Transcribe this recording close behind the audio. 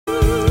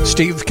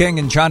Steve King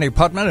and Johnny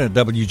Putman at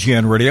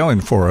WGN Radio,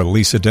 and for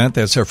Lisa Dent,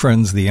 that's our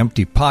friends The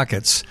Empty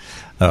Pockets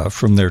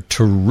from their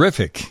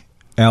terrific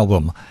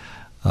album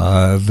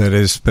that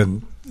has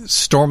been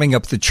storming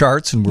up the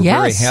charts, and we're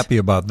very happy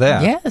about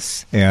that.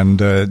 Yes. And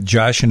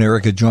Josh and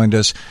Erica joined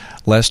us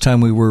last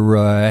time we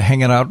were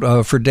hanging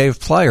out for Dave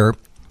Plyer,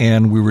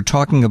 and we were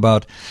talking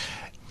about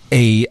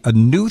a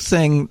new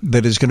thing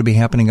that is going to be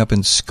happening up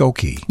in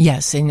Skokie.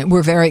 Yes, and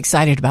we're very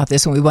excited about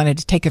this, and we wanted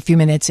to take a few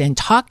minutes and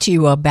talk to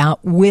you about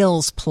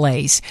Will's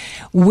Place.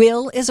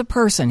 Will is a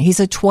person. He's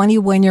a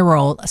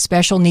 21-year-old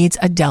special needs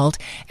adult,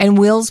 and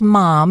Will's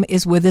mom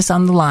is with us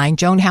on the line,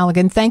 Joan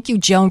Halligan. Thank you,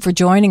 Joan, for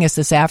joining us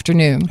this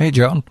afternoon. Hey,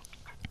 Joan.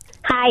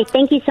 Hi,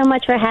 thank you so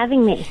much for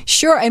having me.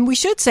 Sure, and we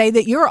should say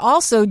that you're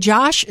also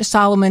Josh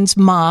Solomon's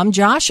mom,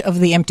 Josh of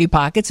the Empty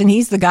Pockets, and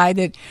he's the guy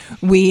that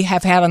we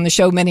have had on the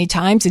show many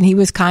times, and he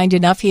was kind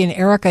enough, he and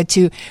Erica,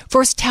 to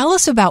first tell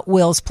us about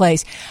Will's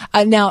Place.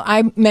 Now,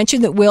 I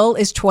mentioned that Will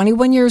is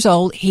 21 years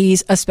old.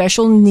 He's a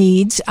special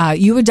needs.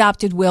 You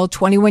adopted Will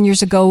 21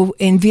 years ago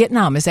in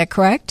Vietnam, is that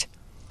correct?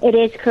 It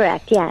is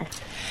correct, yes.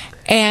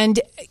 And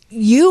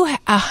you,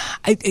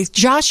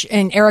 Josh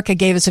and Erica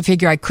gave us a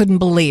figure I couldn't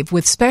believe.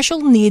 With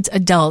special needs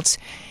adults,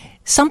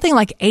 something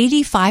like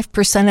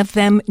 85% of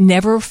them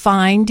never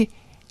find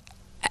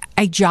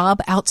a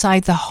job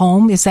outside the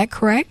home. Is that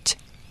correct?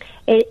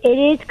 It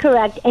is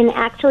correct. And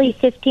actually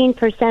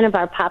 15% of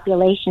our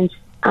population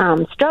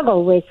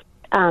struggle with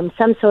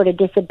some sort of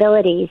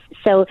disabilities.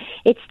 So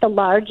it's the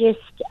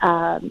largest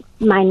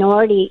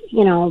minority,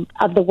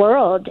 of the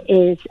world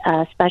is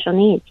special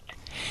needs.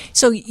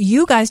 So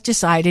you guys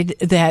decided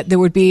that there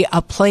would be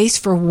a place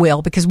for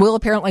Will, because Will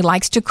apparently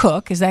likes to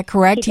cook. Is that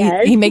correct?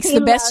 He makes the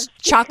best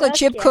chocolate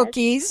chip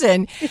cookies.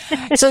 And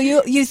so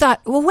you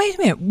thought, well, wait a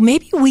minute,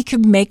 maybe we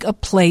could make a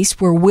place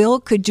where Will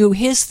could do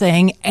his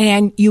thing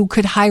and you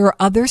could hire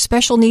other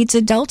special needs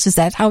adults. Is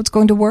that how it's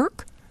going to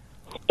work?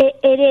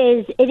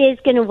 It is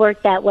going to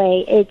work that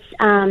way. It's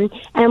and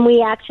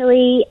we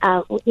actually,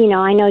 I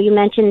know you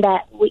mentioned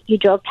that you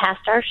drove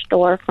past our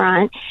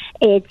storefront.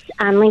 It's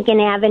on Lincoln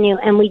Avenue,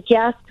 and we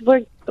just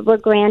were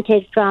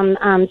granted from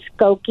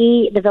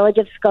Skokie, the village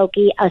of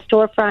Skokie, a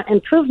storefront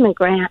improvement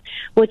grant,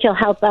 which will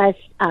help us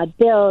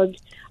build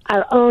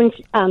our own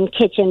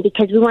kitchen,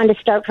 because we wanted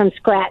to start from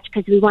scratch,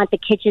 because we want the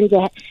kitchen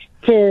to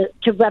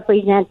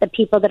represent the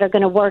people that are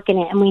going to work in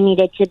it, and we need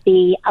it to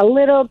be a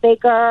little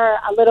bigger,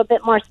 a little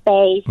bit more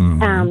space,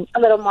 a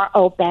little more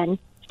open,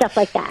 stuff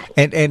like that.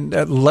 And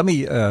let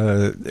me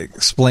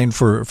explain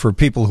for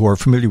people who are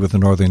familiar with the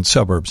northern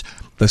suburbs.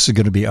 This is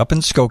going to be up in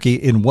Skokie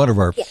in one of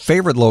our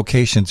favorite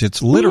locations.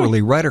 It's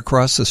literally right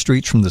across the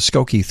street from the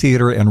Skokie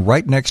Theater and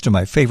right next to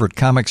my favorite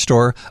comic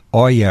store,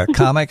 Oh Yeah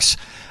Comics.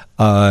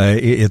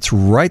 It's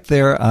right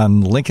there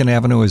on Lincoln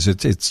Avenue.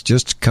 It's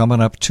just coming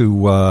up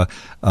to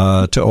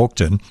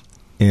Oakton.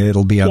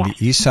 It'll be on the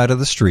east side of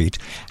the street.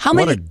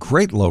 What a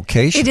great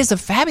location. It is a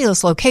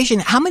fabulous location.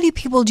 How many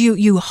people do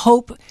you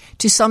hope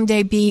to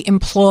someday be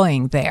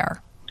employing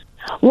there?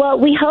 Well,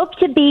 we hope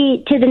to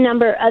be to the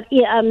number of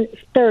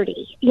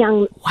 30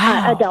 young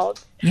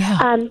adults.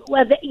 Yeah.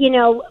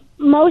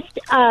 Most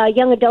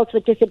young adults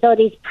with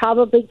disabilities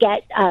probably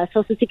get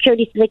Social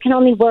Security, so they can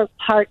only work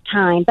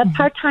part-time. But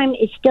part-time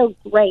is still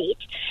great.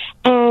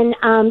 And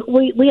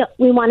we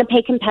want to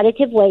pay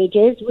competitive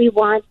wages. We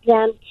want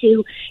them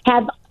to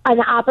have an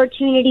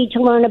opportunity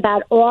to learn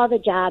about all the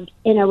jobs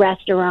in a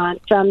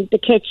restaurant, from the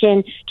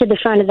kitchen to the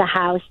front of the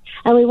house.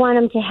 And we want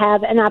them to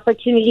have an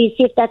opportunity to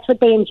see if that's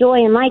what they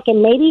enjoy and like.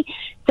 And maybe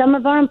some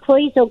of our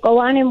employees will go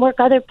on and work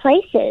other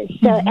places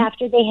so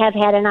after they have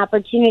had an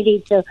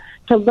opportunity to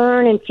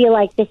learn and feel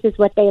like this is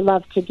what they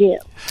love to do.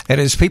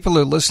 And as people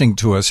are listening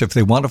to us, if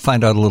they want to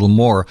find out a little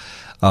more,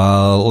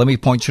 let me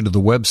point you to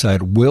the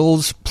website,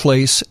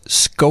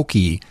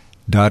 willsplaceskokie.com.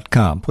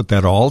 Put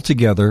that all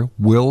together,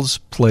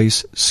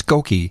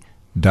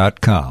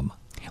 willsplaceskokie.com.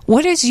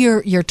 What is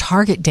your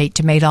target date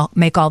to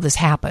make all this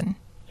happen?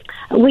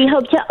 We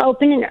hope to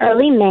open in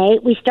early May.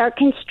 We start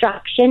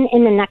construction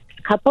in the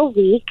next couple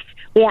weeks.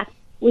 We want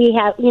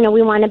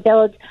to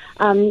build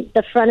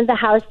the front of the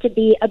house to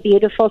be a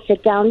beautiful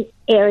sit-down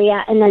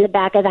area, and then the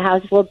back of the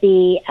house will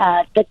be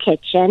the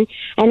kitchen.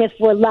 And if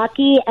we're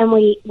lucky and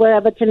we're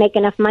able to make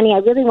enough money, I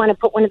really want to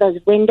put one of those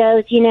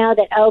windows,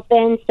 that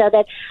open so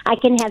that I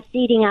can have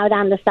seating out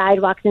on the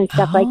sidewalks and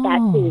stuff like that,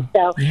 too.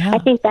 So I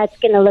think that's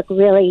going to look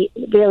really,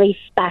 really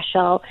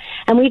special.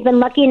 And we've been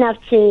lucky enough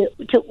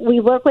we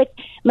work with,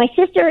 my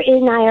sister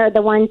and I are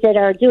the ones that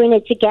are doing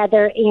it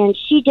together, and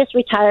she just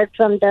retired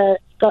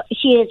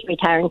she is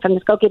retiring from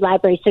the Skokie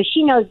Library, so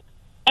she knows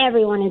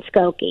everyone in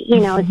Skokie,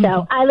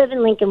 so I live in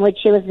Lincolnwood,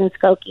 she lives in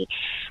Skokie.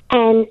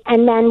 And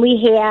then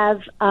we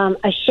have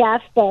a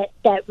chef that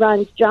that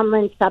runs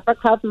Drumlin Supper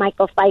Club,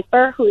 Michael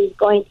Pfeiffer, who is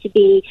going to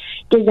be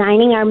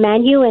designing our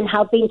menu and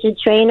helping to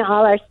train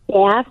all our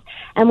staff.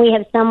 And we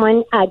have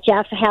someone,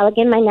 Jeff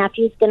Halligan, my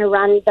nephew, is going to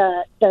run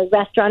the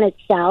restaurant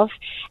itself.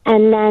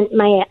 And then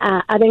my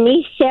other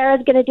niece, Sarah,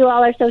 is going to do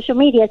all our social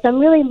media. So I'm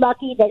really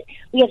lucky that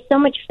we have so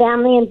much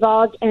family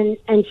involved and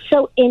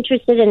so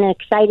interested and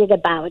excited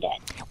about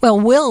it. Well,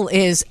 Will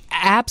is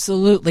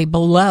absolutely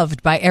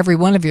beloved by every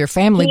one of your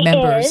family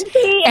members. He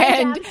is,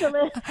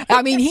 absolutely.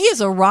 I mean, he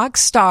is a rock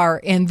star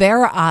in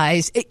their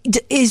eyes.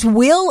 Is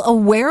Will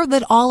aware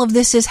that all of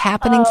this is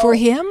happening for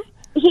him?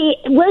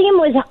 William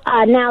was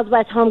Niles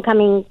West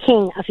Homecoming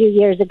King a few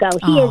years ago.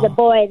 He is a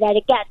boy that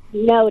it gets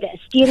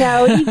noticed. You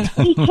know,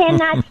 he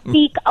cannot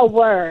speak a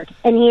word,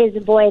 and he is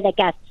a boy that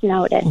gets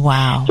noticed.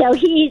 Wow! So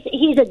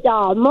he's a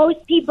doll.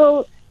 Most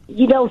people,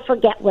 you don't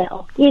forget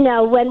Will. You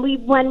know, when we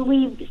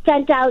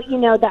sent out, you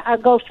know, our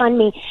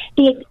GoFundMe,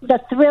 the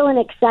thrill and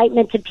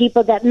excitement to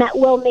people that met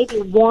Will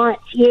maybe once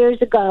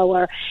years ago,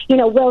 or you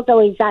know, Will's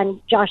always on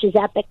Josh's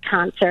Epic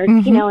concerts.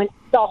 You know, and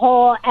the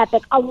whole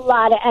Epic, a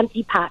lot of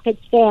Empty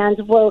Pockets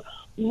fans were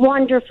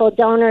wonderful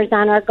donors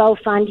on our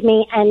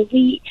GoFundMe, and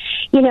we,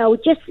 you know,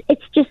 it's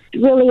just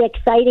really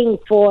exciting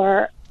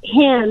for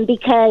him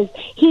because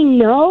he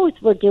knows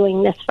we're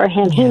doing this for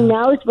him. He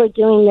knows we're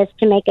doing this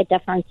to make a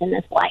difference in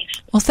his life.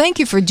 Well, thank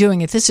you for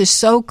doing it. This is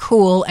so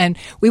cool, and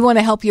we want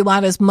to help you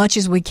out as much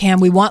as we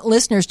can. We want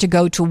listeners to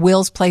go to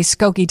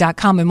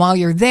willsplaceskokie.com, and while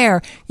you're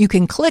there, you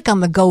can click on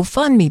the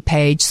GoFundMe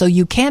page so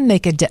you can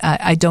make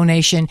a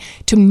donation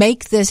to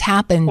make this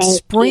happen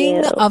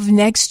spring of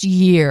next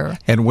year.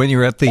 And when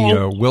you're at the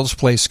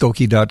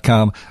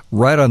willsplaceskokie.com,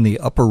 right on the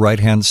upper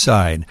right-hand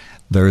side,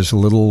 there's a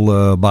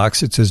little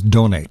box that says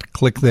donate.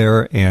 Click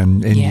there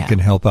and you can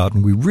help out,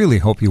 and we really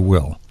hope you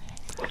will.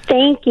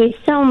 Thank you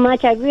so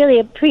much. I really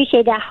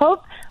appreciate that. I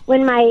hope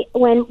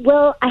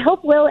Will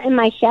and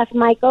my chef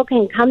Michael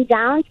can come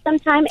down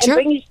sometime and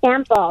bring you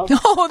samples.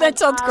 Oh, that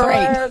sounds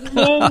great.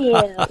 Menu.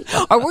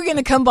 Or we're going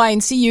to come by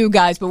and see you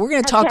guys, but we're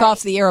going to talk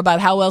off the air about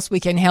how else we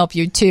can help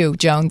you too,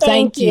 Joan.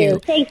 Thank you.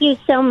 Thank you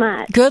so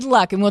much. Good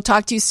luck, and we'll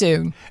talk to you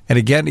soon. And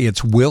again,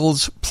 it's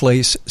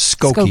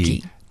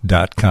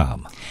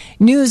willsplaceskokie.com.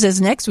 News is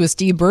next with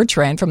Steve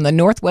Bertrand from the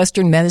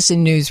Northwestern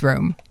Medicine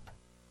Newsroom.